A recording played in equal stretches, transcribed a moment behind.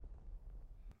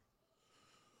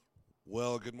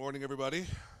Well, good morning, everybody.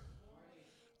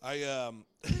 I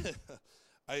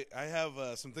I have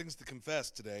some things to confess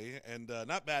today, and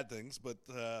not bad things, but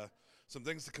some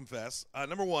things to confess.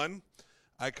 Number one,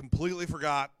 I completely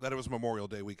forgot that it was Memorial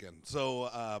Day weekend.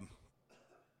 So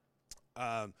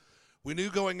we knew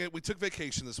going in, we took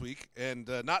vacation this week, and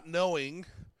not knowing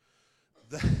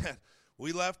that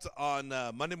we left on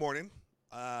Monday morning.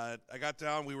 I got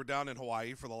down. We were down in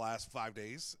Hawaii for the last 5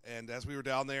 days, and as we were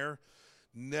down there,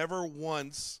 never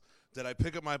once did I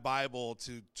pick up my Bible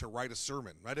to write a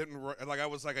sermon. I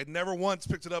never once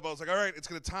picked it up. I was like, all right, it's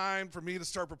going to time for me to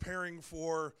start preparing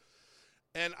for,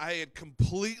 and I had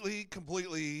completely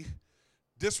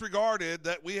disregarded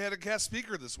that we had a guest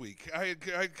speaker this week. I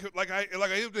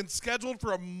had been scheduled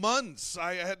for a month. So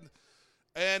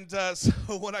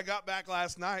when I got back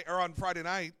last night or on Friday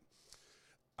night,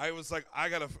 I was like,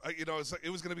 it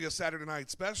was going to be a Saturday night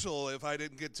special if I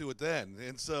didn't get to it then,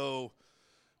 and so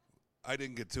I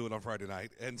didn't get to it on Friday night,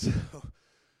 and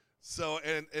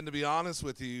and to be honest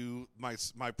with you,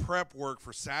 my prep work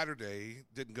for Saturday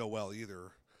didn't go well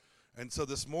either, and so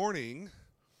this morning,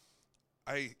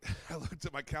 I looked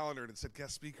at my calendar and it said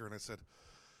guest speaker, and I said,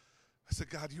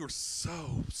 God, you are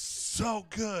so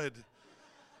good,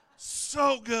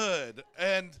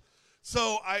 and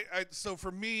so so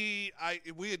for me,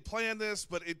 we had planned this,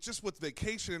 but it just with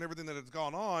vacation and everything that had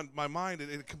gone on, my mind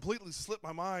it completely slipped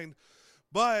my mind.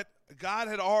 But God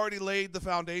had already laid the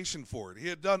foundation for it. He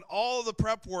had done all the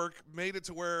prep work, made it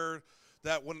to where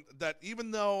that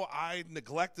even though I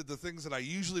neglected the things that I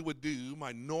usually would do,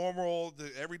 my normal, the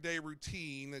everyday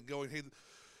routine, and going, hey,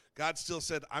 God still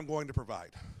said, I'm going to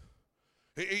provide.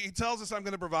 He tells us I'm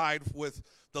going to provide with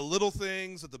the little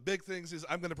things, with the big things,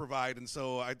 I'm going to provide. And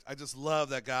so I just love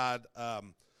that God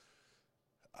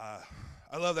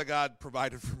I love that God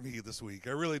provided for me this week.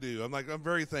 I really do. I'm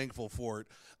very thankful for it.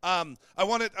 I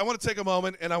want to take a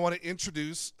moment and I want to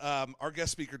introduce our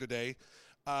guest speaker today.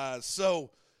 So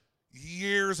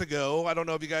years ago, I don't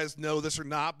know if you guys know this or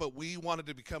not, but we wanted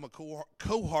to become a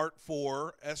cohort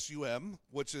for SUM,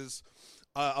 which is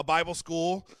a Bible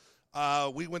school.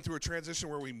 We went through a transition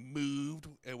where we moved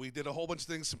and we did a whole bunch of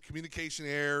things, some communication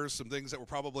errors, some things that were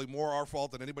probably more our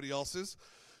fault than anybody else's.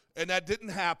 And that didn't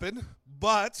happen,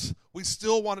 but we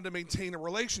still wanted to maintain a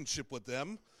relationship with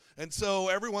them. And so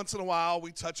every once in a while,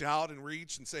 we touch out and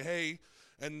reach and say, hey.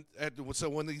 And so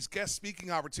when these guest speaking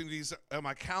opportunities on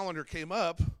my calendar came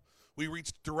up, we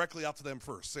reached directly out to them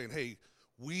first, saying, hey,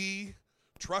 we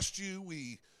trust you.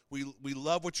 We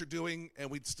love what you're doing, and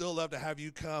we'd still love to have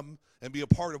you come and be a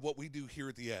part of what we do here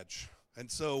at The Edge.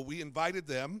 And so we invited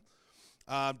them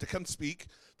to come speak.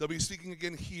 They'll be speaking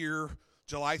again here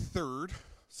July 3rd.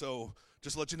 So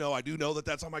just to let you know, I do know that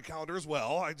that's on my calendar as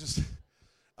well.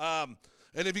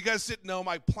 And if you guys didn't know,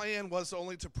 my plan was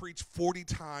only to preach 40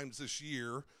 times this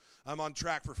year. I'm on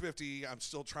track for 50. I'm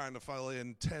still trying to fill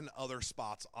in 10 other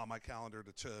spots on my calendar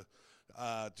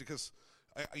because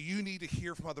you need to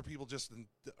hear from other people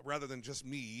rather than just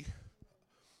me.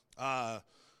 My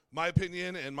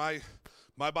opinion and my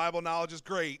Bible knowledge is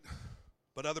great,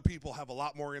 but other people have a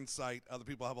lot more insight. Other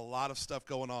people have a lot of stuff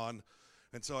going on.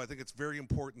 And so I think it's very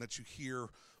important that you hear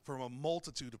from a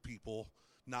multitude of people,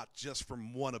 not just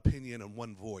from one opinion and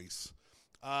one voice.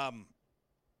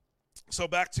 So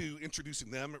back to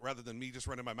introducing them rather than me just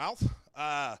running my mouth.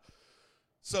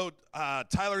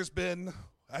 Tyler's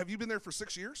have you been there for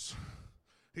 6 years?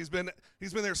 He's been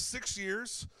there 6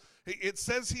 years. It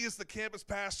says he is the campus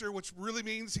pastor, which really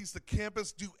means he's the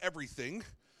campus do everything.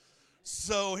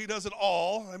 So he does it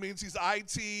all. That means he's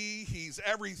IT, he's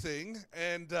everything,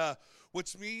 and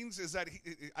which means is that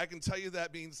I can tell you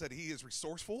that means that he is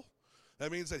resourceful. That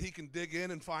means that he can dig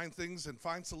in and find things and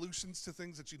find solutions to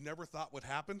things that you never thought would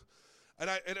happen. And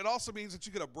it also means that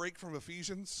you get a break from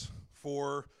Ephesians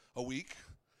for a week.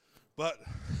 But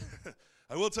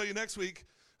I will tell you next week,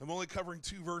 I'm only covering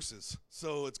 2 verses.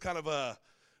 So it's kind of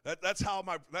that's how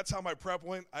my prep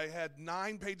went. I had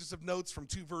 9 pages of notes from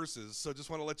 2 verses, so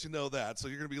just want to let you know that. So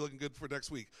you're going to be looking good for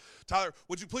next week. Tyler,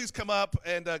 would you please come up,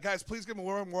 and guys, please give him a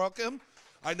warm welcome.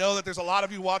 I know that there's a lot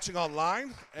of you watching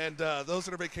online, and those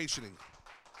that are vacationing.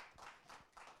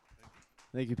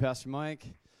 Thank you, Pastor Mike.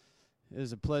 It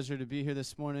is a pleasure to be here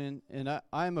this morning, and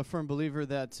I am a firm believer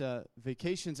that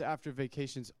vacations after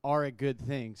vacations are a good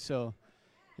thing. So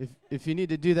if you need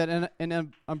to do that,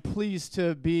 and I'm pleased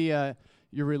to be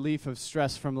your relief of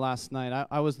stress from last night.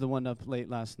 I was the one up late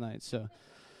last night, so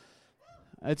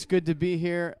it's good to be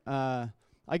here.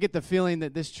 I get the feeling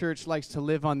that this church likes to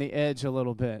live on the edge a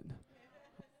little bit.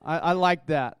 I like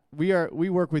that. We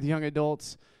work with young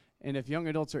adults, and if young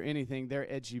adults are anything,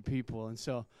 they're edgy people, and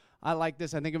so I like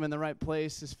this. I think I'm in the right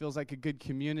place. This feels like a good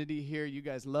community here. You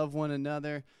guys love one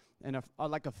another and are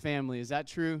like a family. Is that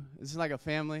true? Is this like a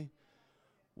family?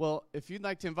 Well, if you'd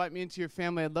like to invite me into your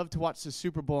family, I'd love to watch the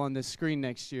Super Bowl on this screen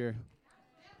next year.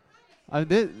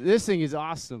 This thing is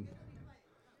awesome.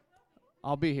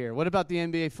 I'll be here. What about the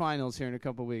NBA Finals here in a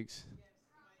couple weeks?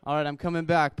 All right, I'm coming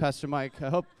back, Pastor Mike. I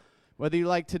hope, whether you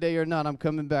like today or not, I'm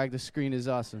coming back. The screen is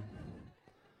awesome.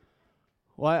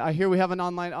 Well, I hear we have an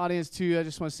online audience, too. I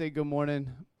just want to say good morning.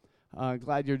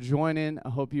 Glad you're joining. I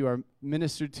hope you are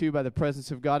ministered to by the presence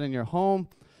of God in your home.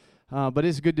 But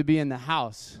it's good to be in the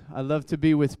house. I love to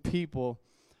be with people.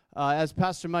 As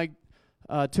Pastor Mike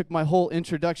took my whole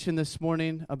introduction this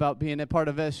morning about being a part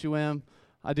of SUM,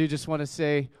 I do just want to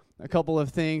say a couple of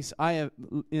things. I am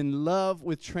in love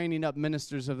with training up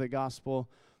ministers of the gospel.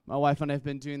 My wife and I have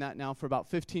been doing that now for about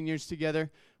 15 years together.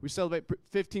 We celebrate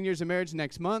 15 years of marriage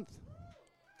next month.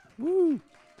 Woo!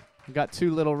 We've got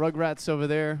two little rugrats over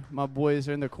there. My boys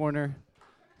are in the corner.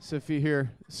 So if you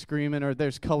hear screaming or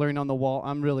there's coloring on the wall,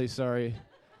 I'm really sorry.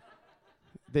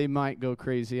 They might go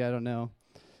crazy. I don't know.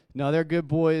 No, they're good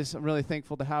boys. I'm really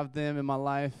thankful to have them in my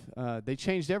life. They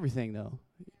changed everything, though.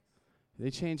 They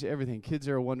change everything. Kids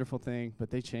are a wonderful thing, but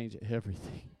they change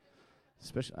everything.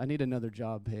 Especially, I need another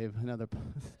job, babe.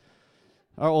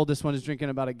 Our oldest one is drinking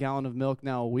about a gallon of milk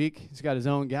now a week. He's got his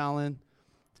own gallon.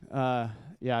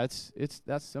 Yeah,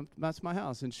 that's my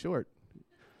house. In short.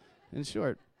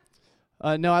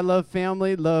 No, I love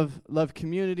family, love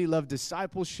community, love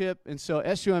discipleship, and so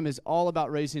SUM is all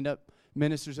about raising up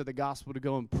ministers of the gospel to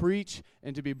go and preach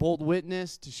and to be bold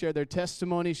witness, to share their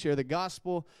testimony, share the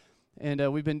gospel,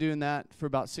 and we've been doing that for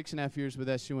about 6.5 years with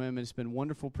SUM, and it's been a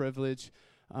wonderful privilege.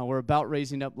 We're about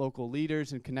raising up local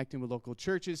leaders and connecting with local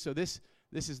churches, so this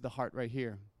is the heart right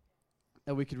here.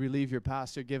 That we could relieve your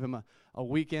pastor, give him a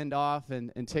weekend off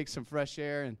and take some fresh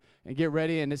air and get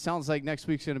ready. And it sounds like next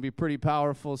week's going to be pretty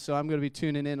powerful, so I'm going to be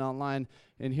tuning in online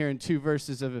and hearing 2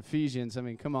 verses of Ephesians. I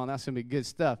mean, come on, that's going to be good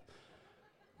stuff.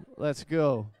 Let's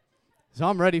go. So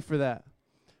I'm ready for that.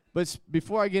 But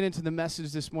before I get into the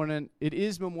message this morning, it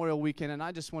is Memorial Weekend, and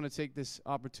I just want to take this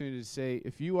opportunity to say,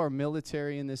 if you are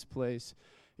military in this place,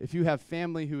 if you have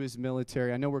family who is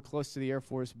military, I know we're close to the Air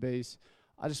Force Base,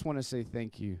 I just want to say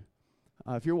thank you.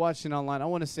 If you're watching online, I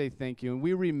want to say thank you, and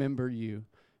we remember you.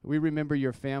 We remember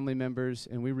your family members,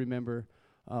 and we remember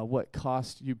what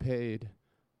cost you paid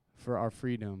for our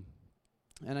freedom.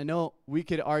 And I know we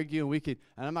could argue, and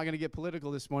I'm not going to get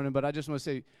political this morning, but I just want to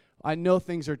say, I know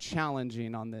things are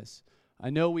challenging on this.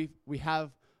 I know we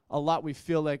have a lot we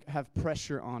feel like have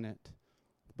pressure on it,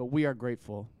 but we are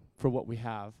grateful for what we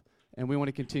have, and we want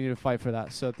to continue to fight for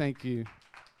that. So thank you.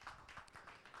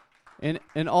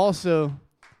 And also,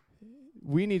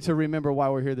 we need to remember why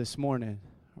we're here this morning.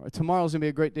 Tomorrow's going to be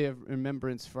a great day of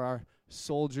remembrance for our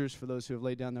soldiers, for those who have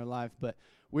laid down their life. But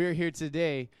we're here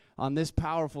today on this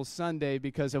powerful Sunday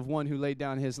because of one who laid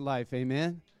down his life.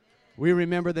 Amen? We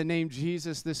remember the name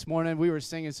Jesus this morning. We were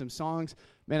singing some songs.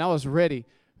 Man, I was ready.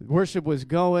 Worship was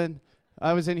going.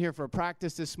 I was in here for a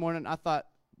practice this morning. I thought,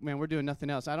 man, we're doing nothing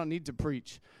else. I don't need to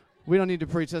preach. We don't need to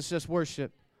preach. Let's just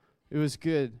worship. It was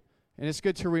good. And it's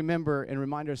good to remember and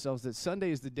remind ourselves that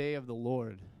Sunday is the day of the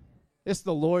Lord. It's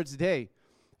the Lord's day.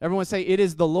 Everyone say, it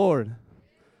is the Lord.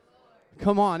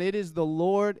 Come on, it is the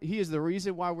Lord. He is the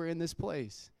reason why we're in this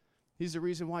place. He's the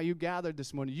reason why you gathered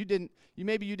this morning.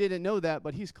 Maybe you didn't know that,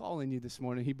 but he's calling you this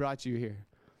morning. He brought you here.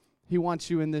 He wants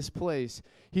you in this place.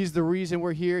 He's the reason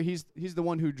we're here. He's the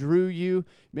one who drew you.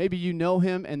 Maybe you know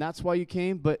him, and that's why you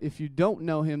came. But if you don't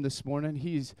know him this morning,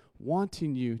 he's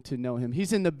wanting you to know him.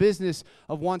 He's in the business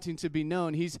of wanting to be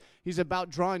known. He's about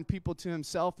drawing people to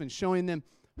himself and showing them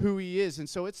who he is. And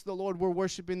so it's the Lord we're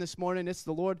worshiping this morning. It's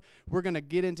the Lord. We're going to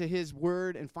get into his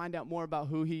word and find out more about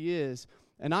who he is.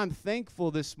 And I'm thankful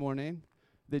this morning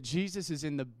that Jesus is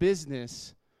in the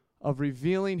business of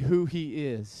revealing who he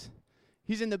is.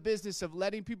 He's in the business of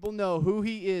letting people know who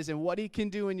he is and what he can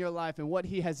do in your life and what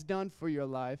he has done for your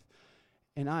life.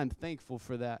 And I'm thankful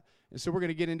for that. And so we're going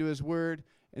to get into his word.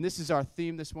 And this is our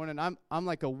theme this morning. I'm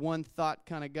like a one-thought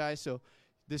kind of guy. So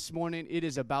this morning, it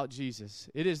is about Jesus.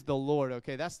 It is the Lord,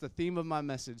 okay? That's the theme of my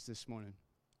message this morning.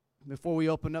 Before we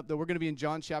open up, though, we're going to be in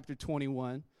John chapter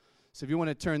 21. So if you want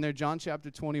to turn there, John chapter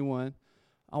 21,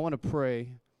 I want to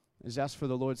pray, is ask for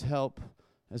the Lord's help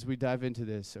as we dive into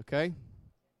this, okay?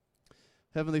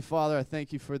 Heavenly Father, I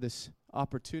thank you for this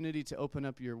opportunity to open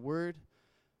up your word.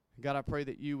 God, I pray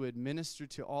that you would minister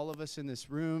to all of us in this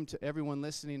room, to everyone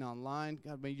listening online.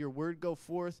 God, may your word go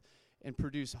forth and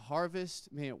produce harvest.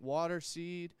 May it water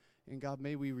seed. And God,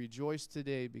 may we rejoice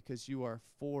today because you are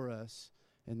for us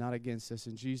and not against us.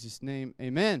 In Jesus' name,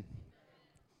 amen.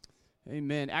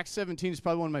 Amen. Acts 17 is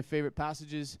probably one of my favorite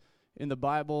passages in the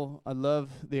Bible. I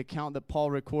love the account that Paul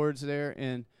records there,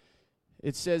 and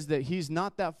it says that he's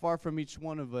not that far from each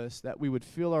one of us, that we would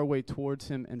feel our way towards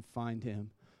him and find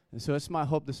him. And so it's my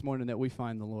hope this morning that we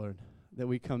find the Lord, that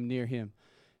we come near him.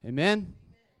 Amen?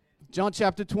 John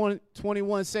chapter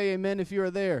 21, say amen if you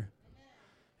are there.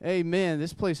 Amen.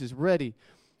 This place is ready.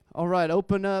 All right,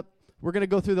 open up. We're going to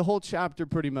go through the whole chapter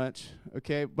pretty much,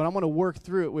 okay? But I'm going to work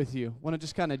through it with you. I want to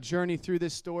just kind of journey through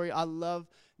this story. I love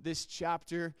this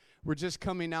chapter. We're just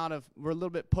coming out of, we're a little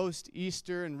bit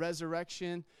post-Easter and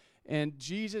resurrection, and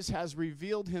Jesus has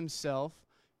revealed himself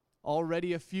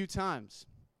already a few times.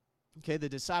 Okay, the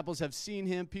disciples have seen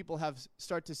him. People have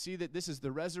start to see that this is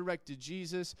the resurrected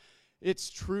Jesus.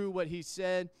 It's true what he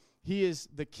said. He is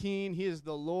the King. He is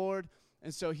the Lord.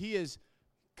 And so he is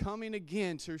coming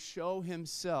again to show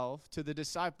himself to the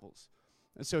disciples.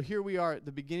 And so here we are at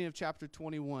the beginning of chapter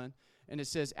 21, and it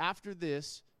says, after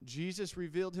this, Jesus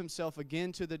revealed himself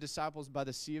again to the disciples by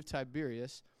the Sea of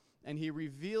Tiberias, and he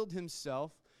revealed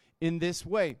himself in this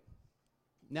way.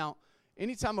 Now,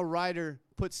 anytime a writer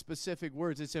puts specific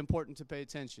words, it's important to pay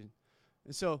attention.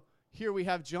 And so here we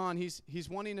have John. He's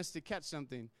wanting us to catch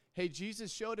something. Hey,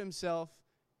 Jesus showed himself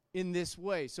in this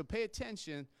way. So pay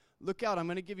attention. Look out. I'm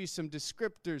going to give you some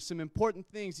descriptors, some important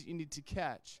things that you need to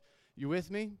catch. You with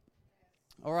me?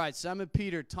 All right. Simon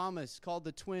Peter, Thomas, called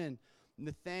the twin,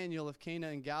 Nathanael of Cana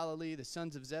in Galilee, the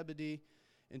sons of Zebedee,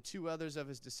 and two others of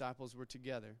his disciples were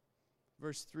together.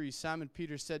 Verse 3, Simon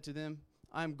Peter said to them,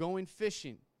 I'm going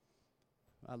fishing.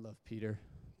 I love Peter.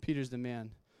 Peter's the man.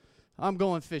 I'm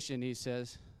going fishing, he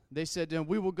says. They said to him,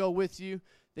 we will go with you.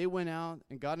 They went out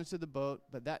and got into the boat,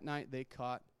 but that night they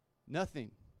caught nothing.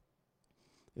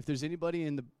 If there's anybody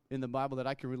in the Bible that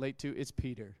I can relate to, it's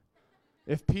Peter.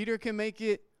 If Peter can make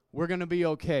it, we're going to be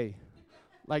okay.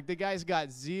 Like, the guy's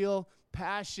got zeal,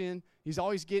 passion. He's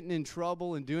always getting in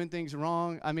trouble and doing things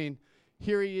wrong. I mean,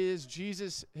 here he is.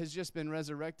 Jesus has just been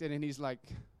resurrected, and he's like,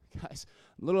 guys,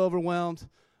 I'm a little overwhelmed.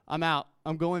 I'm out.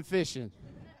 I'm going fishing.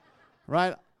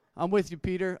 Right? I'm with you,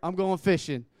 Peter. I'm going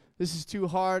fishing. This is too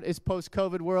hard. It's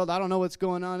post-COVID world. I don't know what's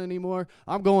going on anymore.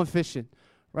 I'm going fishing.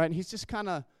 Right? And he's just kind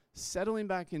of settling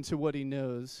back into what he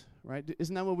knows. Right?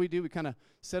 Isn't that what we do? We kind of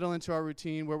settle into our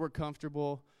routine where we're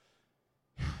comfortable.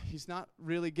 He's not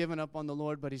really giving up on the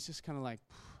Lord, but he's just kind of like,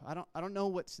 I don't know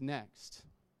what's next.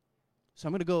 So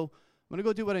I'm going to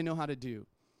go do what I know how to do.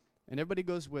 And everybody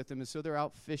goes with him, and so they're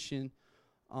out fishing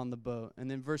on the boat. And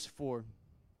then verse 4,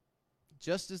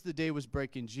 just as the day was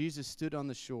breaking, Jesus stood on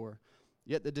the shore,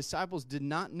 yet the disciples did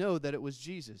not know that it was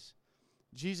Jesus.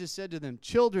 Jesus said to them,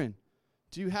 children,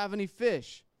 do you have any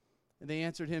fish? And they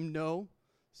answered him, no.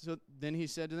 So then he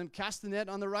said to them, cast the net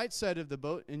on the right side of the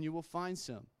boat, and you will find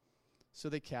some. So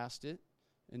they cast it,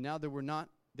 and now they were not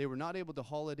able to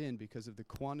haul it in because of the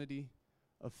quantity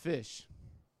of fish.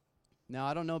 Now,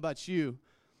 I don't know about you,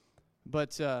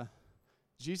 but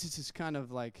Jesus is kind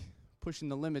of like pushing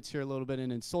the limits here a little bit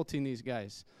and insulting these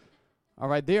guys. All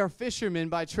right, they are fishermen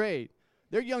by trade.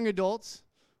 They're young adults,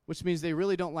 which means they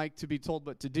really don't like to be told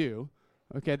what to do.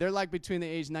 Okay, they're like between the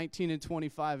age 19 and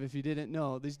 25, if you didn't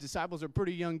know. These disciples are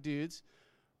pretty young dudes,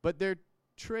 but they're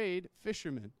trade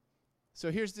fishermen. So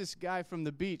here's this guy from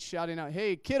the beach shouting out,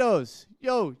 hey, kiddos,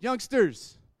 yo,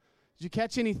 youngsters, did you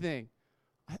catch anything?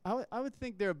 I would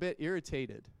think they're a bit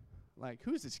irritated. Like,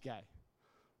 who's this guy?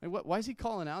 Like, why is he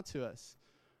calling out to us?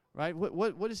 Right?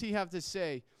 What does he have to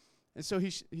say? And so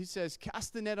he says,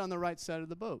 cast the net on the right side of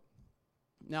the boat.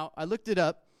 Now, I looked it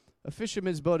up. A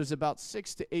fisherman's boat is about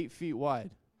 6 to 8 feet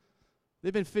wide.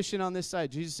 They've been fishing on this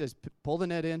side. Jesus says, pull the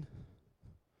net in.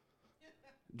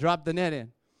 Drop the net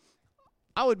in.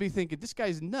 I would be thinking, this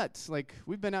guy's nuts. Like,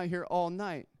 we've been out here all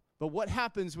night. But what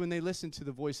happens when they listen to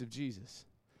the voice of Jesus?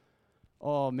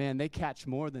 Oh, man, they catch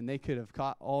more than they could have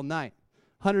caught all night.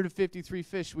 153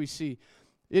 fish we see.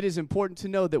 It is important to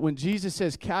know that when Jesus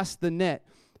says cast the net,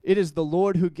 it is the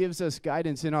Lord who gives us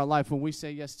guidance in our life when we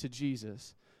say yes to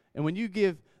Jesus. And when you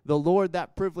give the Lord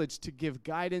that privilege to give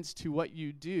guidance to what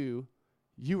you do,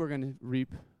 you are going to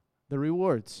reap the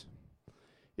rewards.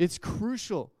 It's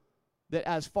crucial that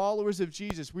as followers of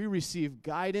Jesus, we receive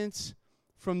guidance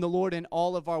from the Lord in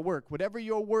all of our work. Whatever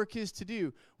your work is to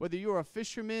do, whether you're a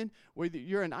fisherman, whether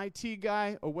you're an IT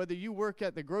guy, or whether you work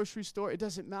at the grocery store, it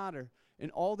doesn't matter. In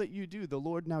all that you do, the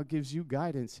Lord now gives you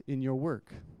guidance in your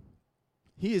work.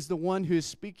 He is the one who is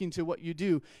speaking to what you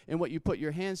do and what you put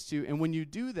your hands to. And when you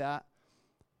do that,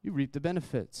 you reap the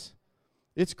benefits.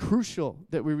 It's crucial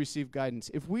that we receive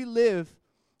guidance. If we live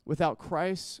without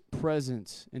Christ's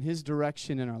presence and his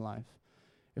direction in our life,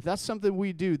 if that's something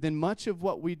we do, then much of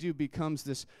what we do becomes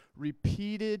this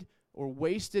repeated or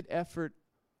wasted effort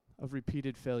of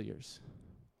repeated failures.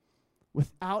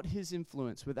 Without his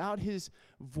influence, without his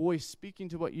voice speaking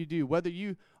to what you do, whether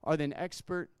you are an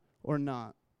expert or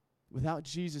not, without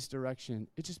Jesus' direction,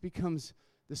 it just becomes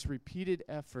this repeated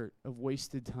effort of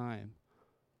wasted time.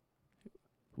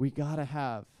 We got to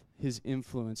have his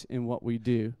influence in what we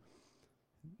do.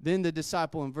 Then the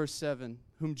disciple in verse 7,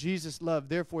 whom Jesus loved,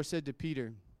 therefore said to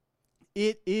Peter,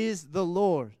 "It is the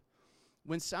Lord."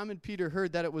 When Simon Peter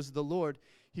heard that it was the Lord,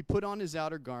 he put on his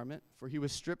outer garment, for he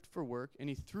was stripped for work, and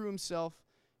he threw himself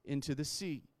into the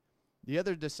sea. The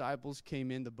other disciples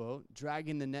came in the boat,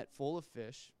 dragging the net full of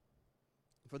fish,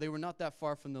 for they were not that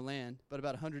far from the land, but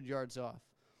about 100 yards off.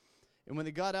 And when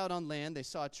they got out on land, they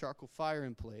saw a charcoal fire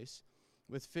in place,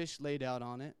 with fish laid out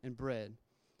on it, and bread.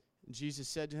 And Jesus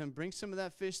said to him, "Bring some of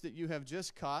that fish that you have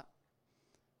just caught."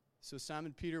 So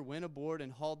Simon Peter went aboard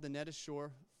and hauled the net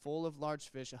ashore, full of large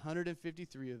fish,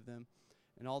 153 of them.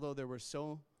 And although there were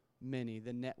so many,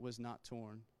 the net was not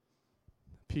torn.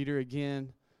 Peter,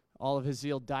 again, all of his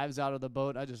zeal, dives out of the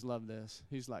boat. I just love this.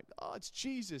 He's like, "Oh, it's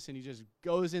Jesus." And he just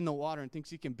goes in the water and thinks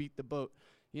he can beat the boat.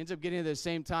 He ends up getting there at the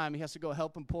same time. He has to go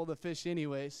help him pull the fish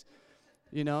anyways.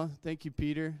 You know, thank you,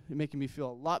 Peter. You're making me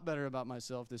feel a lot better about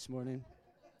myself this morning.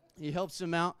 He helps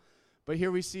him out. But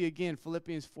here we see again,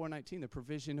 Philippians 4:19, the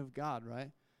provision of God,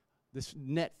 right? This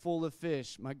net full of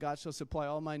fish. My God shall supply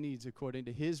all my needs according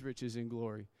to his riches and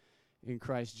glory in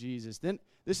Christ Jesus. Then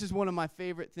this is one of my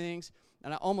favorite things,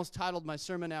 and I almost titled my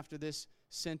sermon after this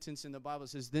sentence in the Bible. It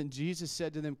says, "Then Jesus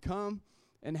said to them, 'Come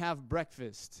and have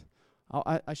breakfast.'"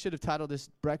 I should have titled this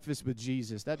 "Breakfast with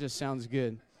Jesus." That just sounds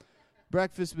good.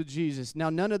 Breakfast with Jesus. Now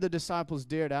none of the disciples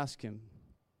dared ask him,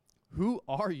 "Who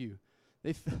are you?"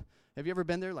 Have you ever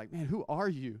been there? Like, man, who are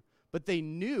you? But they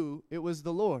knew it was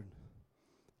the Lord.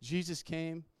 Jesus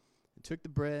came and took the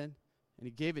bread, and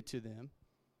he gave it to them,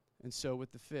 and so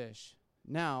with the fish.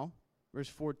 Now, verse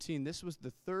 14, this was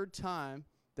the third time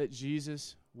that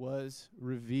Jesus was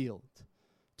revealed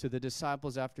to the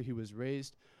disciples after he was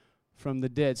raised from the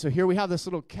dead. So here we have this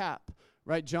little cap,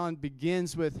 right? John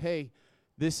begins with, hey,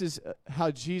 this is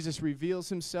how Jesus reveals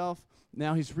himself.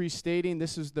 Now he's restating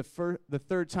this is the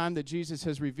third time that Jesus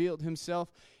has revealed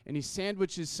himself, and he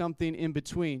sandwiches something in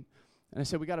between. And I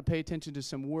said we got to pay attention to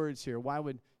some words here. Why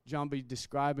would John be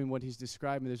describing what he's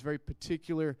describing? There's very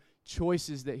particular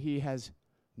choices that he has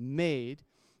made.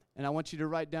 And I want you to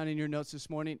write down in your notes this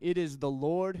morning, it is the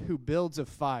Lord who builds a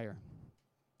fire.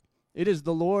 It is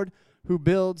the Lord who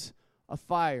builds a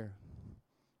fire.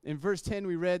 In verse 10,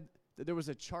 we read that there was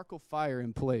a charcoal fire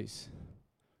in place.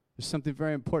 There's something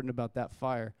very important about that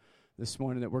fire this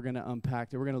morning that we're going to unpack,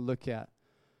 that we're going to look at.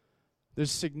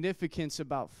 There's significance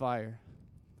about fire.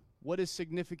 What is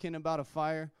significant about a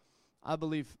fire? I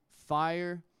believe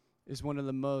fire is one of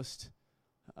the most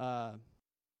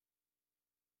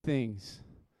things.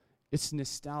 It's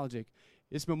nostalgic.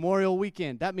 It's Memorial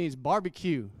Weekend. That means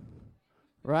barbecue,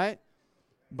 right?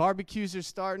 Barbecues are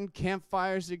starting.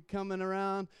 Campfires are coming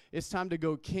around. It's time to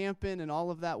go camping and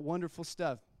all of that wonderful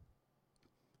stuff.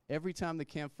 Every time the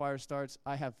campfire starts,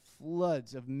 I have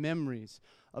floods of memories,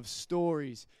 of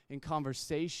stories, and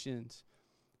conversations.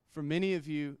 For many of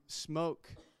you, smoke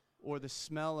or the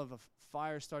smell of a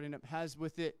fire starting up has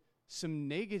with it some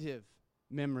negative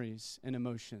memories and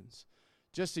emotions.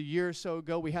 Just a year or so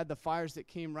ago, we had the fires that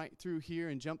came right through here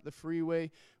and jumped the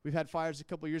freeway. We've had fires a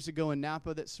couple years ago in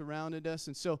Napa that surrounded us.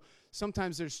 And so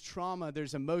sometimes there's trauma,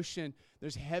 there's emotion,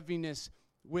 there's heaviness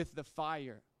with the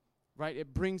fire, right?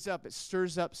 It brings up, it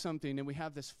stirs up something, and we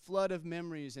have this flood of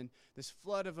memories and this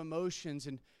flood of emotions,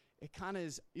 and it kind of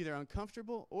is either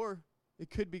uncomfortable or it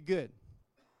could be good.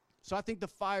 So I think the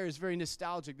fire is very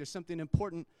nostalgic. There's something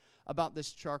important about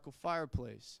this charcoal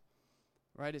fireplace,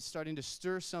 right? It's starting to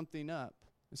stir something up.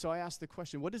 And so I asked the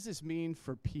question, what does this mean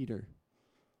for Peter?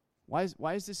 Why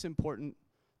is this important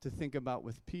to think about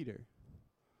with Peter?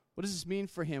 What does this mean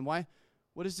for him? What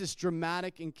does this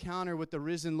dramatic encounter with the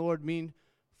risen Lord mean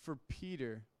for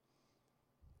Peter?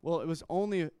 Well, it was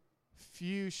only a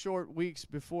few short weeks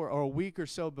before, or a week or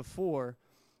so before,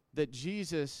 that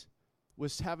Jesus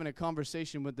was having a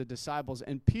conversation with the disciples,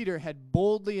 and Peter had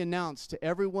boldly announced to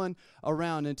everyone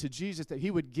around and to Jesus that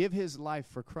he would give his life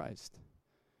for Christ.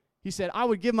 He said, "I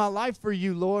would give my life for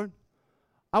you, Lord.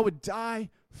 I would die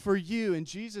for you." And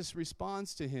Jesus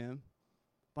responds to him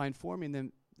by informing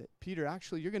them that, Peter,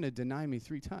 actually, you're going to deny me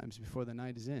 3 times before the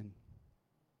night is in.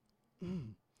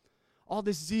 All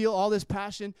this zeal, all this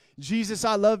passion, Jesus,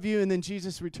 I love you. And then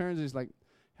Jesus returns and is like,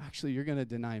 actually, you're going to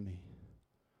deny me.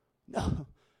 No.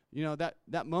 You know,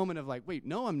 that moment of like, wait,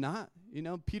 no, I'm not. You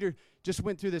know, Peter just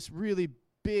went through this really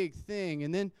big thing.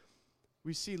 And then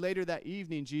we see later that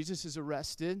evening, Jesus is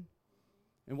arrested.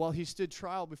 And while he stood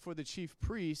trial before the chief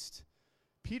priest,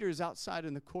 Peter is outside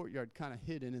in the courtyard, kind of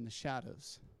hidden in the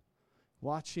shadows,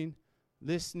 watching,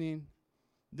 listening.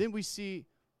 Then we see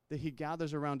that he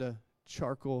gathers around a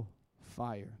charcoal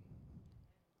fire.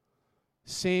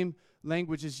 Same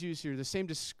language is used here, the same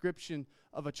description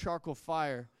of a charcoal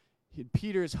fire.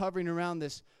 Peter is hovering around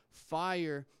this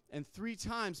fire, and 3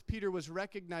 times Peter was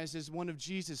recognized as one of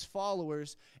Jesus'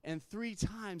 followers, and 3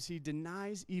 times he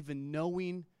denies even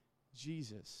knowing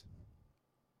Jesus.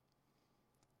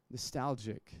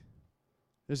 Nostalgic.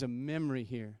 There's a memory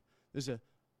here. There's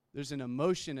an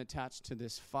emotion attached to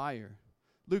this fire.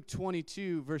 Luke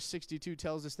 22, verse 62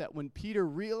 tells us that when Peter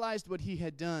realized what he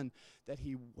had done, that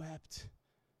he wept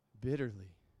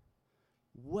bitterly.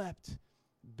 Wept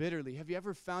bitterly. Have you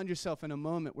ever found yourself in a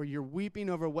moment where you're weeping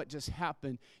over what just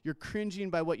happened? You're cringing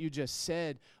by what you just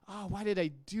said. Oh, why did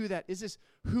I do that? Is this,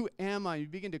 who am I? You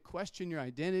begin to question your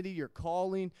identity, your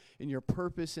calling, and your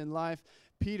purpose in life.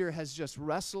 Peter has just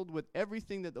wrestled with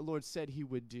everything that the Lord said he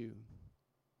would do.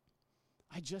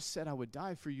 I just said I would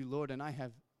die for you, Lord, and I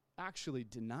have actually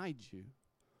denied you.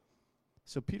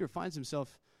 So Peter finds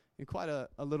himself in quite a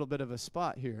little bit of a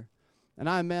spot here. And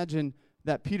I imagine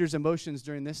that Peter's emotions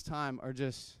during this time are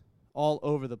just all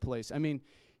over the place. I mean,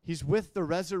 he's with the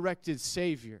resurrected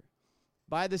Savior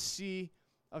by the Sea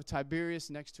of Tiberias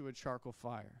next to a charcoal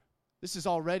fire. This is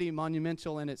already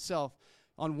monumental in itself.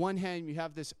 On one hand, you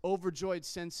have this overjoyed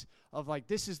sense of like,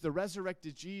 this is the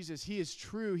resurrected Jesus. He is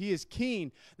true. He is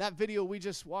king. That video we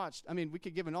just watched, I mean, we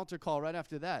could give an altar call right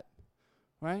after that,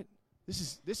 right?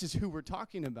 This is who we're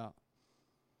talking about.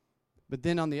 But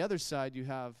then on the other side, you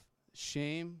have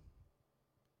shame,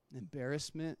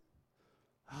 embarrassment,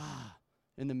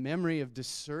 and the memory of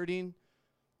deserting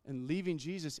and leaving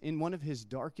Jesus in one of his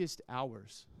darkest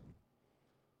hours.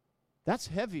 That's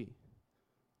heavy.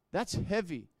 That's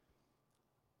heavy.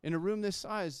 In a room this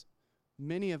size,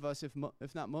 many of us, if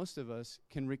not most of us,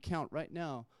 can recount right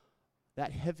now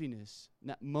that heaviness,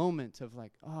 that moment of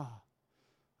like,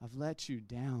 I've let you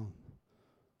down.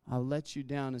 I'll let you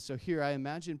down. And so here I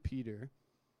imagine Peter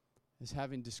as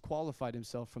having disqualified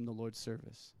himself from the Lord's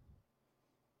service.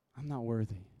 I'm not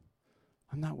worthy.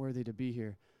 I'm not worthy to be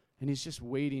here. And he's just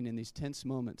waiting in these tense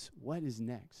moments. What is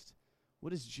next?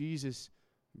 What is Jesus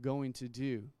going to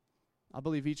do? I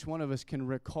believe each one of us can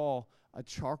recall a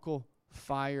charcoal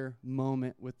fire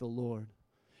moment with the Lord.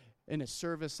 In a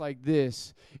service like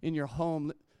this, in your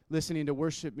home, listening to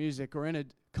worship music, or in a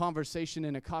conversation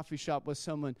in a coffee shop with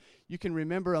someone, you can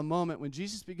remember a moment when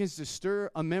Jesus begins to stir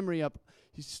a memory up.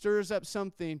 He stirs up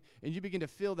something, and you begin to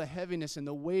feel the heaviness and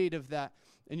the weight of that,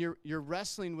 and you're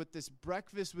wrestling with this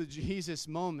breakfast with Jesus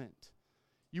moment.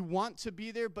 You want to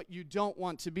be there, but you don't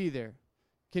want to be there.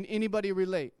 Can anybody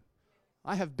relate?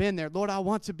 I have been there. Lord, I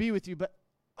want to be with you, but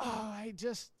I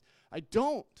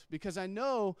don't, because I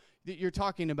know that you're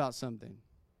talking about something.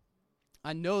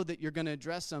 I know that you're going to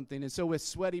address something. And so with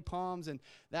sweaty palms and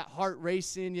that heart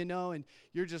racing, and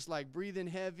you're just like breathing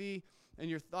heavy and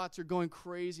your thoughts are going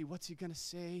crazy. What's he going to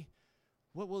say?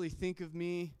 What will he think of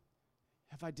me?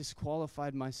 Have I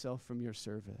disqualified myself from your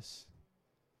service?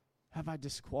 Have I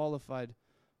disqualified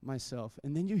myself?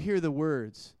 And then you hear the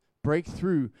words break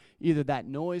through either that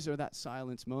noise or that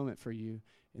silence moment for you.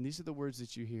 And these are the words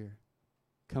that you hear.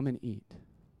 Come and eat.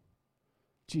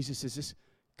 Jesus says this,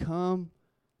 come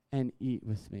and eat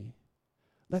with me.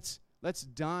 Let's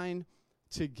dine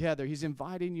together. He's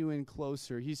inviting you in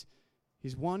closer. He's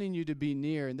wanting you to be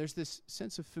near. And there's this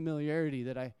sense of familiarity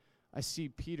that I see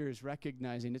Peter is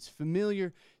recognizing. It's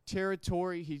familiar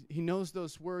territory. He knows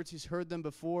those words. He's heard them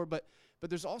before. But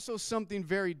there's also something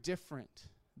very different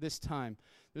this time.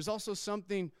 There's also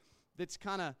something that's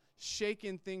kind of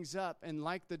shaking things up. And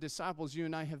like the disciples, you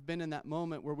and I have been in that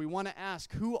moment where we want to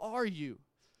ask, who are you?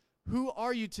 Who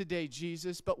are you today,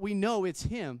 Jesus? But we know it's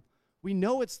him. We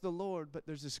know it's the Lord, but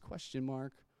there's this question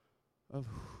mark of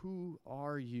who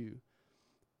are you?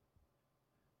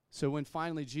 So when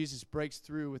finally Jesus breaks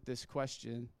through with this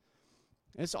question,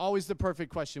 it's always the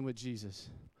perfect question with Jesus.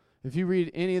 If you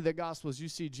read any of the Gospels, you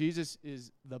see Jesus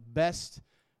is the best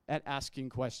at asking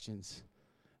questions.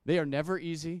 They are never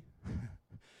easy.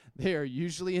 They are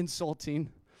usually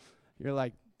insulting. You're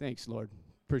like, thanks, Lord.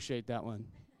 Appreciate that one.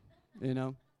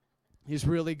 He's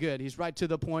really good. He's right to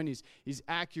the point. He's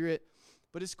accurate.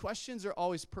 But his questions are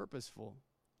always purposeful.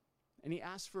 And he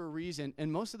asks for a reason.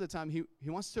 And most of the time, he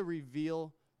wants to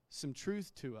reveal some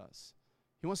truth to us.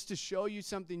 He wants to show you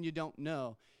something you don't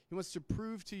know. He wants to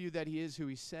prove to you that he is who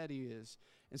he said he is.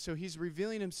 And so he's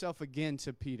revealing himself again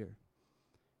to Peter.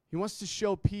 He wants to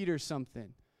show Peter something,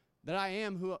 that I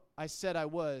am who I said I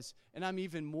was, and I'm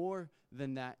even more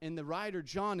than that. And the writer,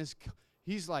 John,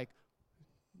 he's like,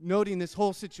 noting this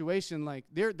whole situation, like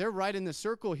they're right in the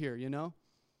circle here,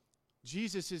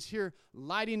 Jesus is here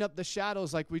lighting up the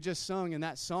shadows like we just sung in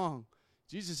that song.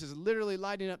 Jesus is literally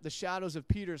lighting up the shadows of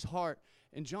Peter's heart.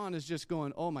 And John is just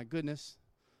going, oh my goodness.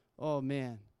 Oh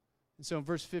man. And so in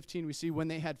verse 15 we see, when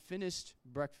they had finished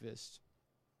breakfast,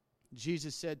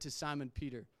 Jesus said to Simon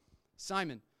Peter,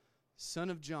 Simon, son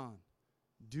of John,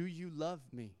 do you love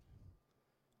me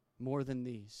more than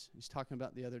these? He's talking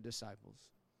about the other disciples.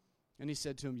 And he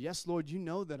said to him, yes, Lord, you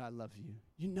know that I love you.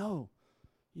 You know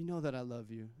that I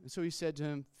love you. And so he said to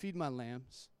him, feed my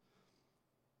lambs.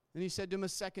 And he said to him a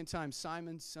second time,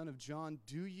 Simon, son of John,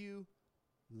 do you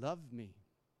love me?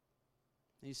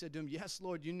 And he said to him, yes,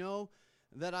 Lord, you know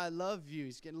that I love you.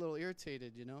 He's getting a little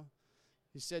irritated,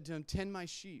 He said to him, tend my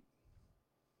sheep.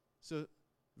 So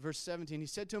verse 17, he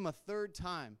said to him a third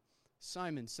time,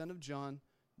 Simon, son of John,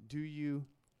 do you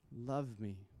love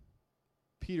me?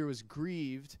 Peter was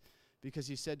grieved because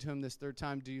he said to him this third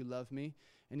time, do you love me?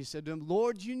 And he said to him,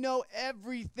 Lord, you know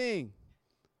everything.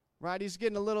 Right? He's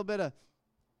getting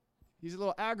he's a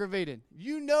little aggravated.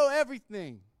 You know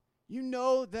everything. You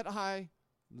know that I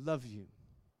love you.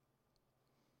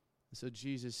 So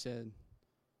Jesus said,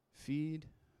 feed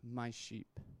my sheep.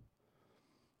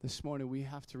 This morning we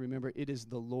have to remember it is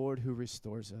the Lord who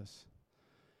restores us.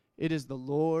 It is the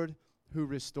Lord who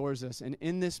restores us. And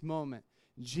in this moment,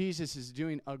 Jesus is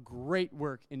doing a great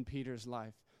work in Peter's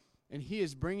life. And he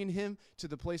is bringing him to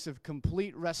the place of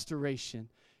complete restoration.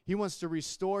 He wants to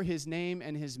restore his name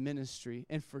and his ministry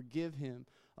and forgive him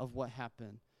of what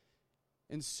happened.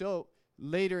 And so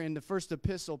later in the first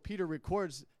epistle, Peter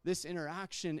records this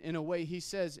interaction in a way. He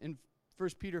says in 1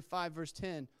 Peter 5, verse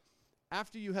 10,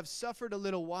 after you have suffered a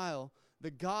little while,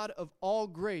 the God of all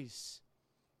grace,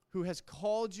 who has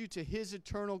called you to his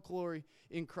eternal glory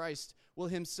in Christ, will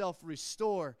himself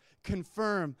restore,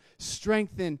 confirm,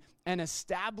 strengthen, and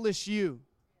establish you.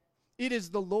 It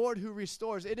is the Lord who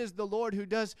restores. It is the Lord who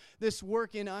does this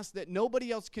work in us that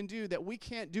nobody else can do, that we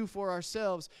can't do for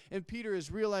ourselves. And Peter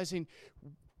is realizing,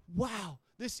 wow,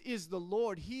 this is the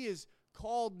Lord. He has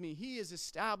called me. He has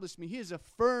established me. He has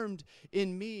affirmed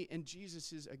in me. And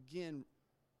Jesus is again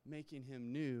making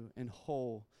him new and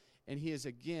whole. And he is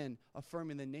again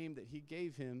affirming the name that he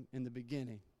gave him in the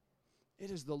beginning. It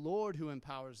is the Lord who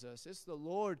empowers us. It's the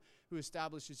Lord who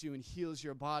establishes you and heals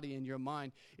your body and your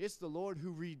mind. It's the Lord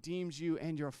who redeems you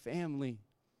and your family.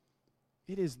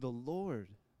 It is the Lord,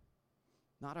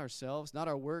 not ourselves, not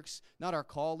our works, not our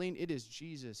calling. It is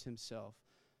Jesus himself.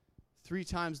 3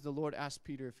 times the Lord asked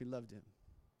Peter if he loved him.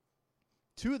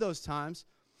 2 of those times,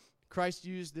 Christ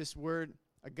used this word,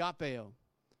 agapeo.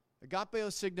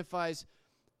 Agapeo signifies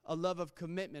a love of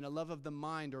commitment, a love of the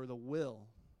mind or the will,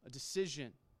 a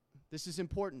decision. This is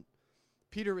important.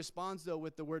 Peter responds, though,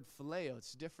 with the word phileo.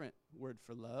 It's a different word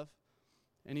for love.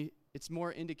 And it's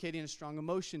more indicating a strong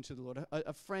emotion to the Lord,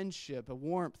 a friendship, a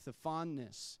warmth, a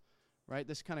fondness, right?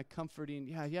 This kind of comforting,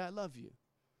 yeah, I love you.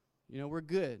 We're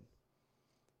good.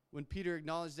 When Peter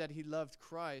acknowledged that he loved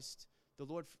Christ, the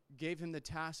Lord gave him the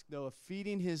task, though, of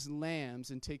feeding his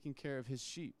lambs and taking care of his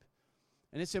sheep.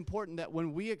 And it's important that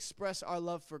when we express our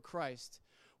love for Christ,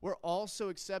 we're also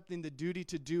accepting the duty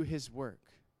to do his work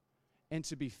and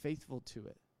to be faithful to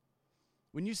it.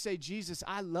 When you say, Jesus,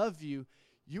 I love you,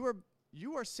 you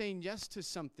are saying yes to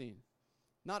something.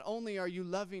 Not only are you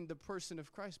loving the person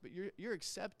of Christ, but you're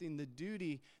accepting the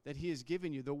duty that he has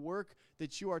given you, the work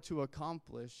that you are to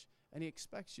accomplish, and he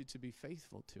expects you to be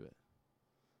faithful to it.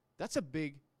 That's a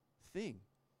big thing.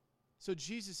 So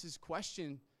Jesus'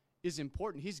 question is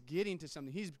important. He's getting to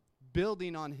something. He's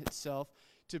building on himself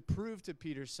to prove to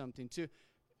Peter something, to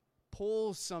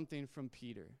pull something from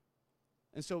Peter.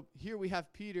 And so here we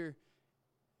have Peter.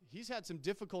 He's had some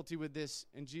difficulty with this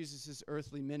in Jesus'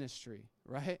 earthly ministry,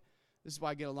 right? This is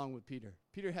why I get along with Peter.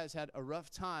 Peter has had a rough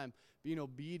time being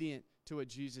obedient to what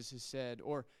Jesus has said,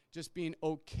 or just being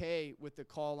okay with the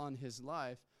call on his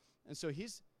life. And so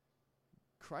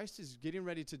Christ is getting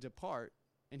ready to depart,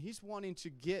 and he's wanting to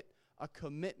get a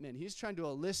commitment. He's trying to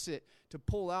elicit, to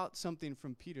pull out something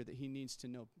from Peter that he needs to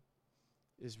know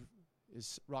is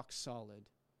rock solid,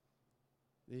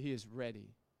 that he is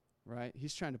ready, right?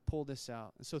 He's trying to pull this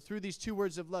out. And so through these 2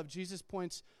 words of love, Jesus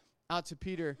points out to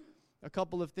Peter a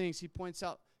couple of things. He points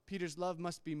out Peter's love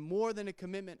must be more than a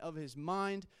commitment of his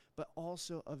mind, but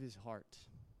also of his heart.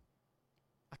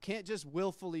 I can't just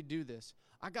willfully do this.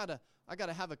 I gotta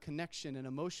have a connection, an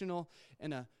emotional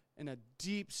and a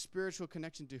deep spiritual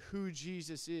connection to who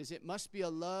Jesus is. It must be a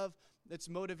love that's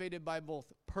motivated by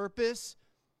both purpose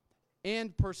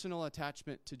and personal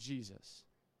attachment to Jesus.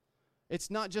 It's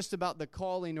not just about the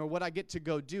calling or what I get to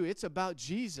go do. It's about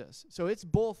Jesus. So it's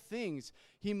both things.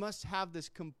 He must have this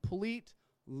complete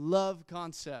love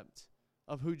concept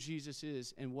of who Jesus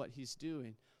is and what he's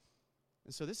doing.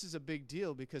 And so this is a big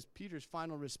deal because Peter's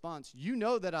final response, you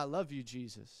know that I love you,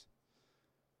 Jesus.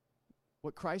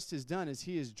 What Christ has done is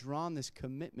he has drawn this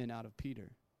commitment out of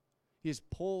Peter. He has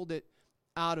pulled it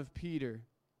out of Peter.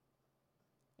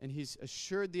 And he's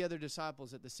assured the other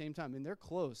disciples at the same time, and they're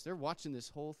close. They're watching this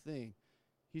whole thing.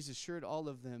 He's assured all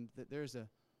of them that there's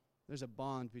a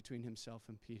bond between himself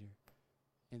and Peter.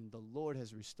 And the Lord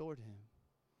has restored him.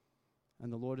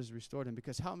 And the Lord has restored him.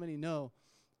 Because how many know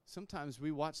sometimes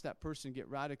we watch that person get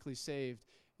radically saved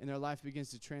and their life begins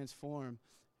to transform,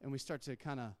 and we start to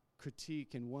kind of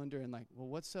critique and wonder and like, well,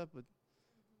 what's up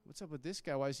with this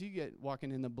guy? Why is he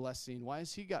walking in the blessing? Why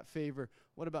has he got favor?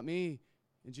 What about me?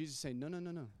 And Jesus saying,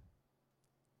 no.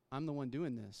 I'm the one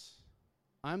doing this.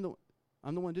 I'm the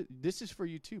one. This is for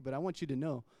you too, but I want you to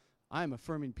know I am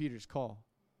affirming Peter's call.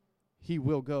 He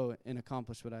will go and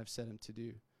accomplish what I've set him to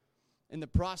do. In the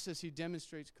process, he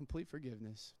demonstrates complete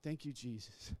forgiveness. Thank you,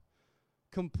 Jesus.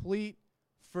 Complete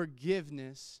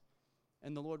forgiveness.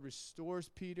 And the Lord restores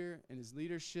Peter and his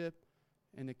leadership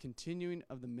and the continuing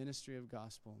of the ministry of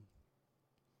gospel.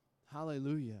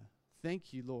 Hallelujah.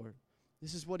 Thank you, Lord.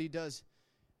 This is what he does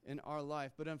in our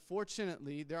life. But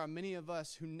unfortunately, there are many of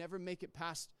us who never make it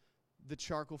past the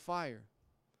charcoal fire.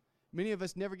 Many of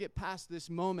us never get past this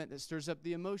moment that stirs up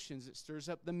the emotions, that stirs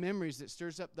up the memories, that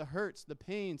stirs up the hurts, the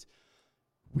pains.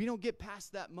 We don't get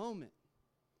past that moment.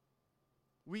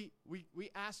 We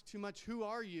ask too much, who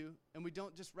are you? And we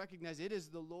don't just recognize it is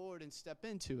the Lord and step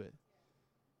into it.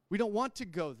 We don't want to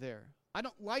go there. I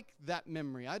don't like that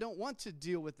memory. I don't want to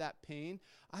deal with that pain.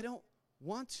 I don't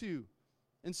want to.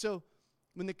 And so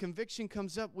when the conviction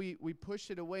comes up, we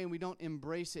push it away and we don't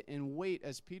embrace it and wait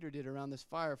as Peter did around this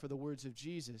fire for the words of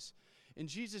Jesus. And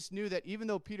Jesus knew that even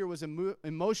though Peter was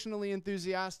emotionally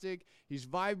enthusiastic, he's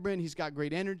vibrant, he's got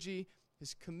great energy,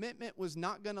 his commitment was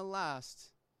not going to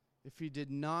last if he did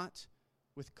not,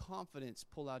 with confidence,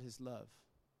 pull out his love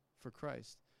for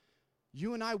Christ.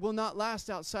 You and I will not last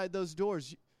outside those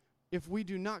doors if we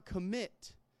do not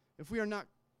commit, if we are not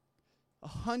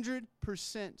 100%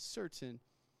 certain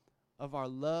of our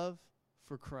love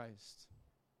for Christ.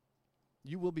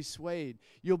 You will be swayed.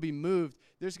 You'll be moved.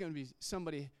 There's going to be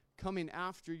somebody coming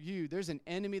after you. There's an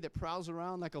enemy that prowls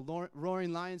around like a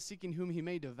roaring lion seeking whom he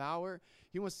may devour.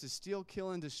 He wants to steal,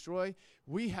 kill, and destroy.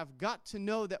 We have got to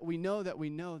know that we know that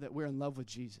we know that we're in love with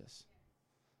Jesus.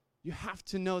 You have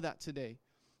to know that today.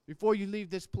 Before you leave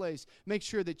this place, make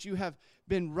sure that you have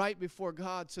been right before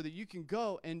God so that you can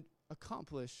go and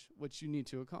accomplish what you need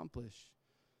to accomplish.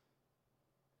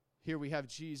 Here we have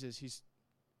Jesus. He's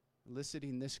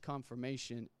eliciting this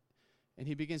confirmation, and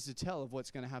he begins to tell of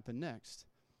what's going to happen next.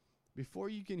 Before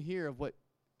you can hear of what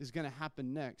is going to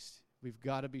happen next, we've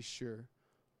got to be sure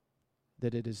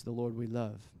that it is the Lord we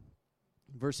love.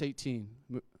 Verse 18,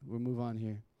 we'll move on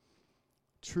here.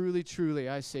 Truly, truly,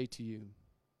 I say to you,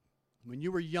 when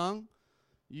you were young,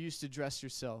 you used to dress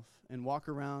yourself and walk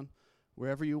around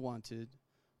wherever you wanted.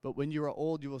 But when you are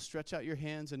old, you will stretch out your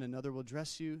hands, and another will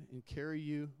dress you and carry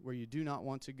you where you do not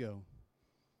want to go.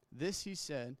 This he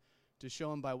said to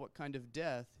show him by what kind of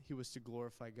death he was to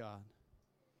glorify God.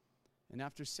 And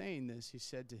after saying this, he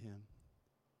said to him,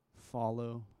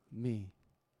 follow me.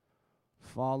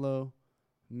 Follow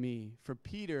me. For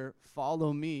Peter,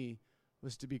 follow me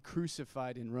was to be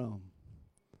crucified in Rome.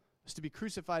 It was to be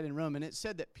crucified in Rome. And it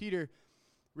said that Peter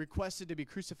requested to be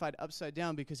crucified upside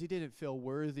down because he didn't feel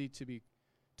worthy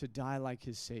to die like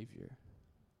his Savior.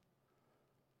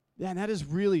 Yeah, and that is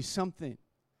really something.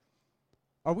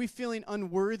 Are we feeling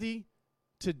unworthy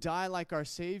to die like our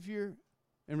Savior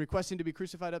and requesting to be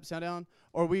crucified upside down?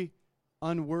 Or are we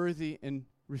unworthy and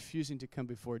refusing to come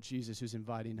before Jesus who's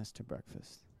inviting us to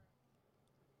breakfast?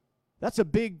 That's a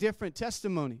big different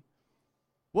testimony.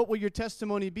 What will your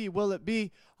testimony be? Will it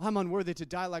be, I'm unworthy to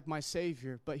die like my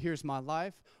Savior, but here's my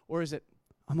life? Or is it,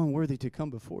 I'm unworthy to come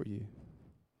before you?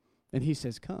 And he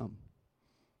says, come.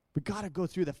 We got to go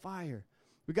through the fire.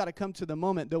 We got to come to the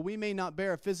moment. Though we may not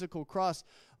bear a physical cross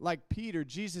like Peter,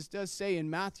 Jesus does say in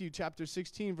Matthew chapter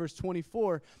 16, verse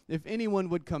 24, if anyone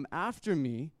would come after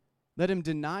me, let him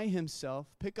deny himself,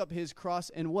 pick up his cross,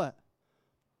 and what?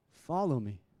 Follow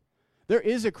me. There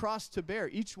is a cross to bear.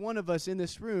 Each one of us in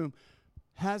this room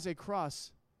has a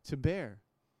cross to bear.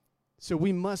 So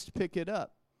we must pick it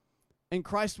up. And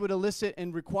Christ would elicit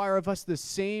and require of us the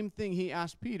same thing he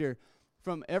asked Peter.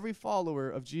 From every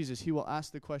follower of Jesus, he will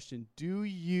ask the question, do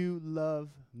you love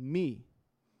me?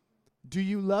 Do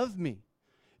you love me?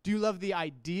 Do you love the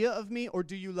idea of me, or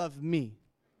do you love me?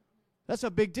 That's a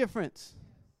big difference.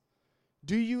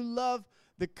 Do you love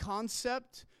the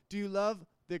concept? Do you love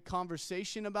the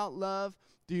conversation about love?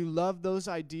 Do you love those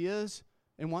ideas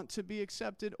and want to be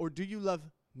accepted? Or do you love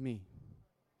me?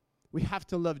 We have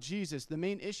to love Jesus. The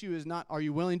main issue is not, are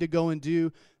you willing to go and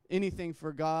do anything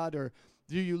for God, or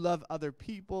do you love other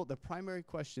people? The primary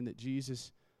question that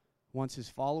Jesus wants his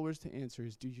followers to answer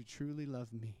is, do you truly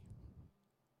love me?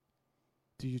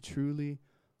 Do you truly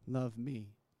love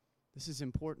me? This is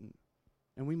important.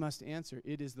 And we must answer,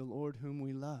 it is the Lord whom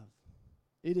we love.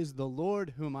 It is the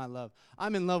Lord whom I love.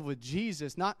 I'm in love with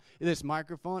Jesus, not this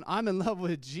microphone. I'm in love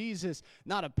with Jesus,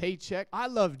 not a paycheck. I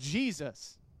love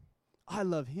Jesus. I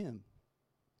love him.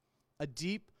 A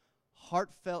deep,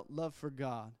 heartfelt love for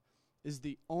God is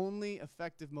the only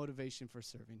effective motivation for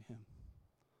serving him.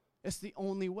 It's the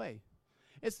only way.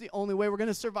 It's the only way we're going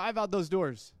to survive out those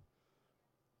doors.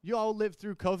 You all lived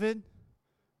through COVID.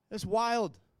 It's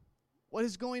wild. What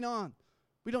is going on?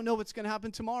 We don't know what's going to happen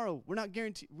tomorrow. We're not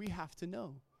guaranteed. We have to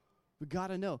know. We got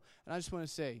to know. And I just want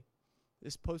to say,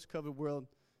 this post-COVID world,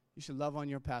 you should love on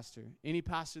your pastor. Any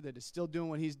pastor that is still doing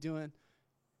what he's doing,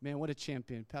 man, what a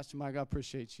champion. Pastor Mike, I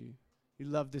appreciate you. You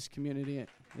love this community.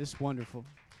 It's wonderful.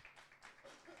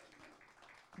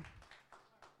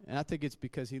 And I think it's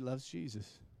because he loves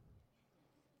Jesus.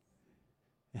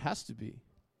 It has to be.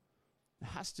 It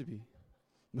has to be.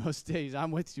 Most days, I'm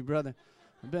with you, brother.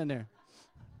 I've been there.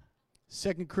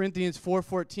 2 Corinthians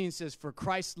 4:14 says, for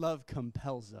Christ's love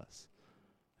compels us.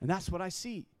 And that's what I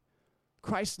see.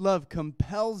 Christ's love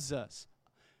compels us.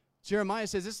 Jeremiah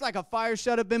says, it's like a fire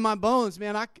shut up in my bones,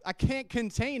 man. I can't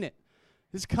contain it.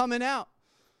 It's coming out.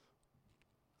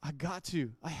 I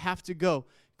have to go.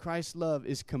 Christ's love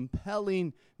is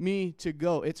compelling me to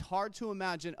go. It's hard to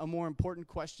imagine a more important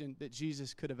question that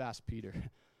Jesus could have asked Peter.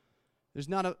 There's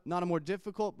not a more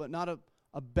difficult, but not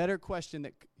a better question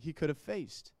that he could have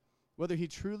faced. Whether he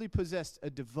truly possessed a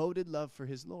devoted love for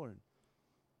his Lord.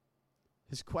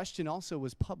 His question also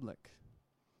was public.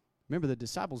 Remember, the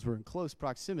disciples were in close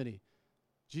proximity.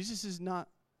 Jesus is not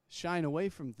shying away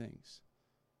from things.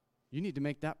 You need to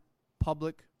make that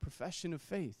public profession of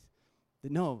faith.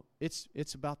 That no,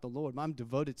 it's about the Lord. I'm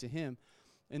devoted to him.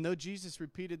 And though Jesus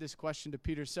repeated this question to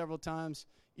Peter several times,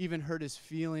 even hurt his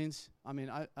feelings. I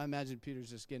mean, I imagine Peter's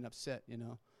just getting upset, you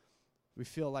know. We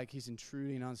feel like he's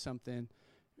intruding on something.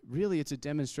 Really, it's a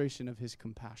demonstration of his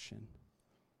compassion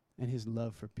and his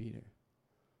love for Peter.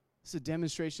 It's a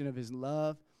demonstration of his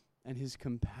love and his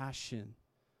compassion.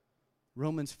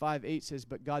 Romans 5:8 says,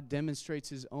 but God demonstrates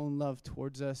his own love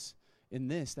towards us in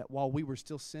this, that while we were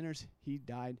still sinners, he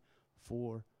died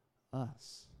for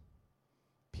us.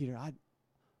 Peter,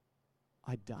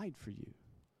 I died for you.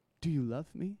 Do you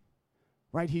love me?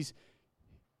 Right? He's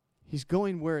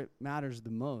going where it matters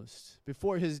the most.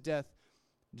 Before his death,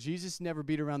 Jesus never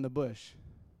beat around the bush.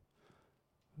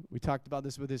 We talked about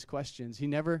this with his questions. He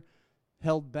never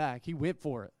held back. He went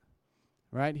for it.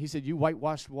 Right? He said, you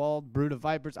whitewashed wall, brood of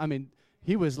vipers. I mean,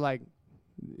 he was the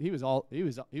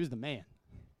man.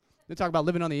 They talk about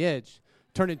living on the edge,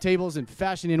 turning tables and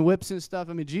fashioning whips and stuff.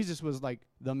 I mean, Jesus was like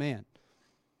the man.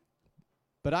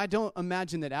 But I don't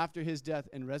imagine that after his death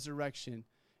and resurrection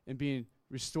and being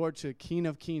restored to King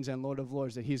of Kings and Lord of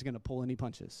Lords that he's going to pull any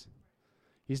punches.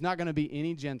 He's not going to be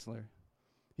any gentler.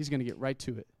 He's going to get right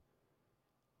to it.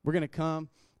 We're going to come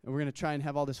and we're going to try and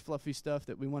have all this fluffy stuff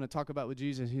that we want to talk about with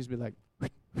Jesus. He's going to be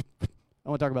like, I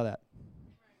want to talk about that.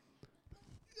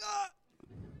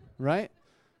 Right?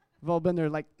 We've all been there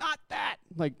like, not that.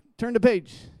 Like, turn the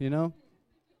page, you know?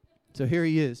 So here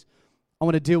he is. I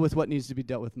want to deal with what needs to be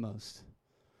dealt with most.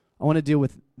 I want to deal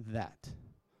with that.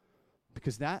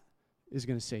 Because that is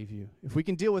going to save you. If we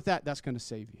can deal with that, that's going to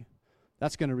save you.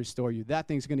 That's going to restore you. That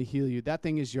thing's going to heal you. That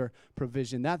thing is your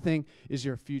provision. That thing is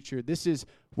your future. This is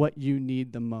what you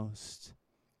need the most.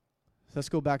 So let's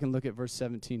go back and look at verse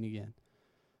 17 again.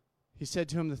 He said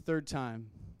to him the third time,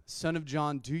 Son of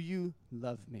John, do you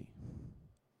love me?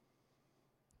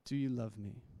 Do you love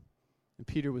me? And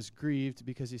Peter was grieved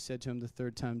because he said to him the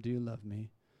third time, do you love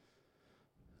me?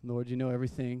 Lord, you know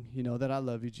everything. You know that I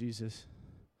love you, Jesus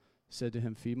said to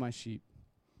him, feed my sheep.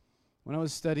 When I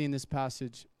was studying this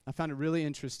passage, I found it really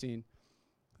interesting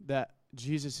that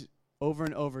Jesus over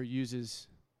and over uses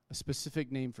a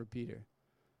specific name for Peter.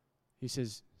 He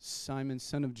says, Simon,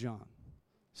 son of John.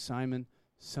 Simon,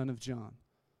 son of John.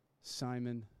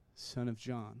 Simon, son of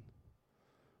John.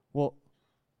 Well,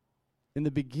 in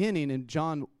the beginning, in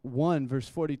John 1, verse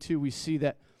 42, we see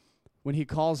that when he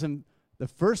calls him the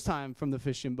first time from the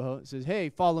fishing boat, says, hey,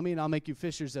 follow me and I'll make you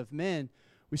fishers of men.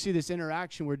 We see this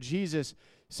interaction where Jesus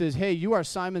says, hey, you are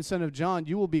Simon, son of John.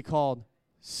 You will be called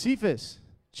Cephas.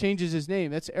 changes his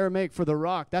name. That's Aramaic for the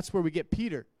rock. That's where we get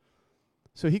Peter.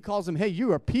 So he calls him, hey,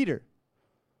 you are Peter.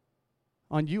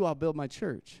 On you I'll build my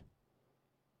church.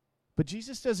 But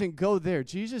Jesus doesn't go there.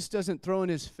 Jesus doesn't throw in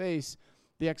his face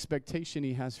the expectation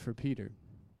he has for Peter.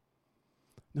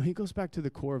 No, he goes back to the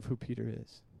core of who Peter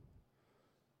is.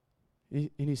 And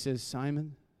he says,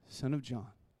 Simon, son of John.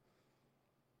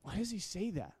 Why does he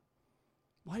say that?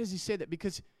 Why does he say that?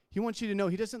 Because he wants you to know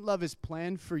he doesn't love his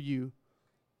plan for you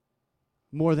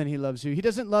more than he loves you. He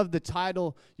doesn't love the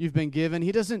title you've been given.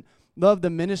 He doesn't love the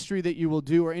ministry that you will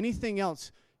do or anything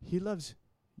else. He loves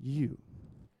you.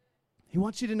 He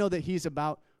wants you to know that he's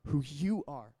about who you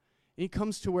are. And he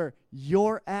comes to where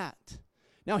you're at.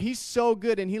 Now, he's so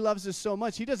good and he loves us so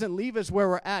much. He doesn't leave us where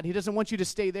we're at. He doesn't want you to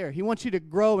stay there. He wants you to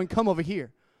grow and come over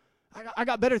here. I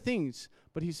got better things.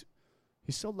 But he's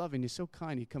so loving. He's so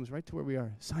kind. He comes right to where we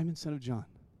are. Simon, son of John,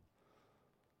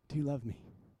 do you love me?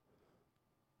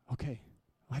 Okay,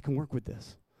 I can work with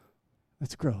this.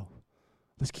 Let's grow.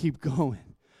 Let's keep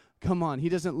going. Come on. He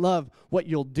doesn't love what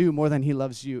you'll do more than he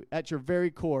loves you. At your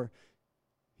very core,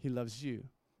 he loves you.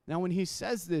 Now, when he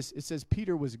says this, it says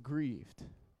Peter was grieved.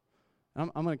 I'm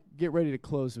going to get ready to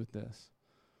close with this.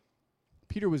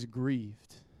 Peter was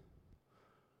grieved.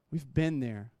 We've been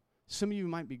there. Some of you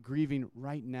might be grieving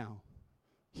right now,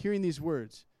 hearing these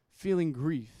words, feeling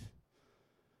grief.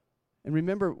 And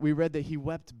remember, we read that he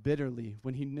wept bitterly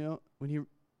when he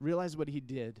realized what he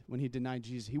did when he denied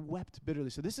Jesus. He wept bitterly.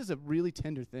 So this is a really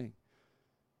tender thing.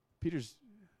 Peter's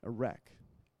a wreck.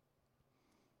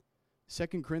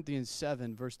 2 Corinthians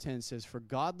 7, verse 10 says, for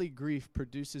godly grief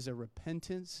produces a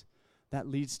repentance that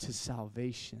leads to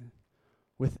salvation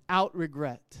without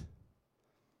regret,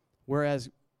 whereas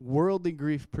worldly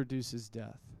grief produces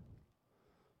death.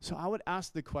 So I would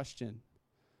ask the question,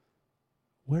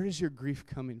 where is your grief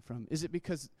coming from? Is it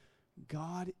because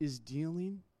God is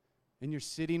dealing and you're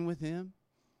sitting with him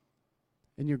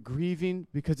and you're grieving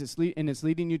because it's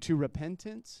leading you to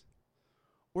repentance?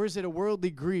 Or is it a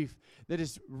worldly grief that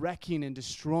is wrecking and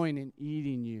destroying and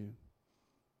eating you?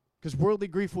 Because worldly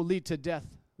grief will lead to death,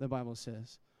 the Bible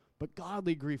says. But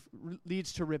godly grief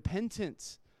leads to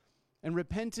repentance. And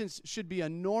repentance should be a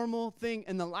normal thing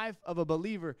in the life of a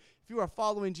believer. If you are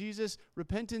following Jesus,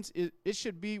 repentance, it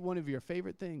should be one of your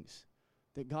favorite things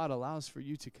that God allows for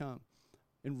you to come.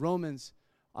 In Romans,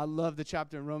 I love the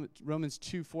chapter in Romans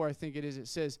 2:4, I think it is. It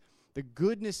says, the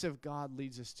goodness of God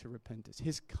leads us to repentance.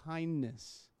 His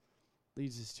kindness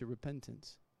leads us to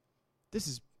repentance. This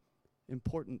is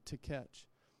important to catch.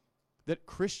 That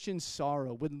Christian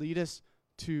sorrow would lead us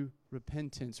to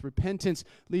repentance. Repentance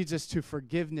leads us to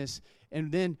forgiveness. And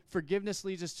then forgiveness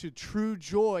leads us to true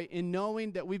joy in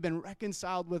knowing that we've been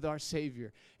reconciled with our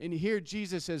Savior. And here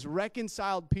Jesus has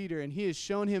reconciled Peter, and he has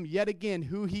shown him yet again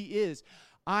who he is.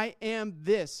 I am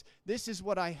this. This is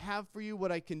what I have for you,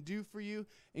 what I can do for you.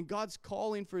 And God's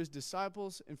calling for his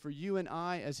disciples and for you and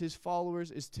I as his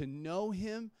followers is to know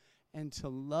him and to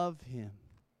love him.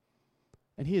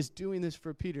 And he is doing this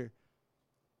for Peter.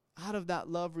 Out of that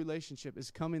love relationship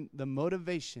is coming the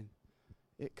motivation.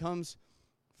 It comes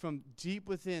from deep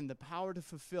within, the power to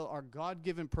fulfill our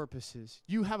God-given purposes.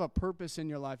 You have a purpose in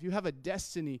your life. You have a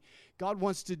destiny. God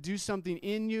wants to do something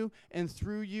in you and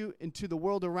through you and to the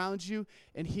world around you,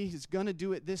 and he is going to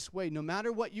do it this way. No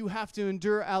matter what you have to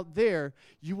endure out there,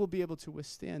 you will be able to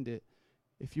withstand it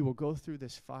if you will go through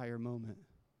this fire moment.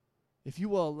 If you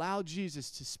will allow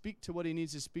Jesus to speak to what he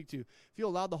needs to speak to, if you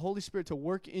allow the Holy Spirit to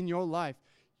work in your life,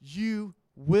 you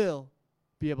will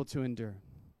be able to endure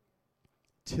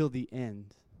till the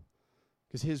end.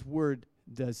 Because his word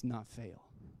does not fail.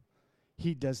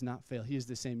 He does not fail. He is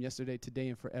the same yesterday, today,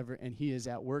 and forever, and he is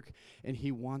at work, and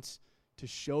he wants to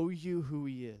show you who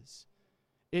he is.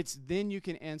 It's then you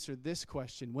can answer this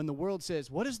question. When the world says,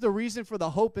 what is the reason for the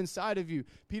hope inside of you?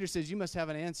 Peter says, you must have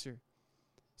an answer.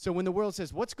 So when the world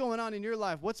says, what's going on in your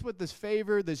life? What's with this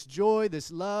favor, this joy, this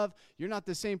love? You're not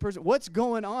the same person. What's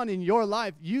going on in your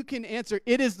life? You can answer,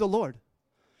 it is the Lord.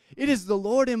 It is the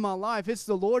Lord in my life. It's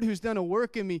the Lord who's done a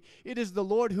work in me. It is the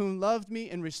Lord who loved me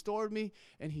and restored me,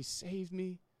 and he saved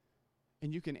me.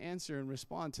 And you can answer and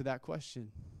respond to that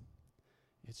question.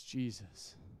 It's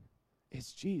Jesus.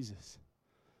 It's Jesus.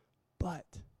 But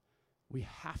we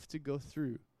have to go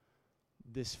through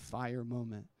this fire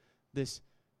moment, this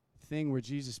thing where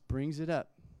Jesus brings it up,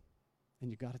 and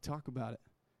you got to talk about it.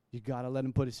 You got to let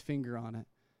him put his finger on it,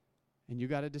 and you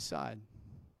got to decide.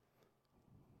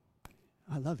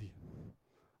 I love you.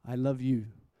 I love you.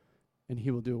 And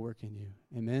he will do a work in you.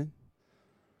 Amen?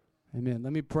 Amen.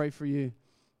 Let me pray for you.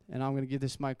 And I'm going to give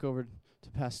this mic over to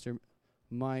Pastor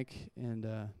Mike. And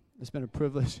it's been a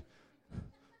privilege. I'm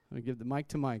going to give the mic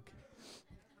to Mike.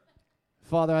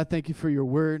 Father, I thank you for your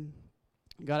word.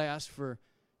 God, I ask for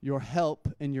your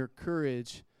help and your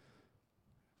courage,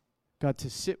 God, to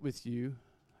sit with you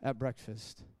at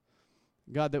breakfast.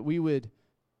 God, that we would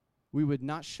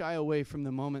not shy away from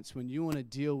the moments when you want to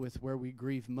deal with where we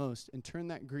grieve most and turn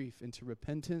that grief into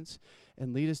repentance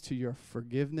and lead us to your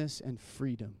forgiveness and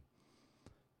freedom.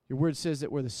 Your word says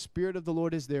that where the Spirit of the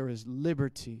Lord is, there is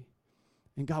liberty.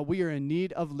 And God, we are in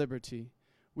need of liberty.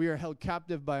 We are held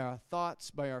captive by our thoughts,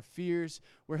 by our fears.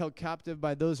 We're held captive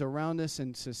by those around us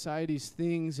and society's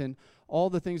things and all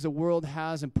the things the world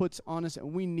has and puts on us.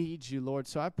 And we need you, Lord.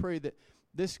 So I pray that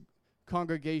this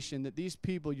congregation, that these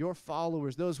people, your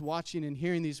followers, those watching and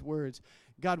hearing these words,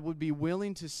 God, would be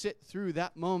willing to sit through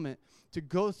that moment, to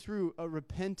go through a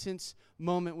repentance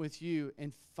moment with you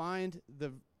and find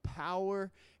the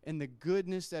power and the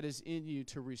goodness that is in you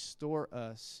to restore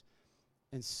us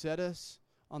and set us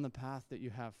on the path that you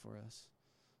have for us.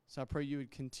 So I pray you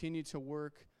would continue to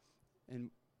work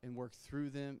and work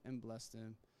through them and bless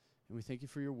them. And we thank you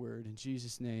for your word. In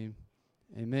Jesus' name,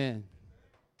 amen.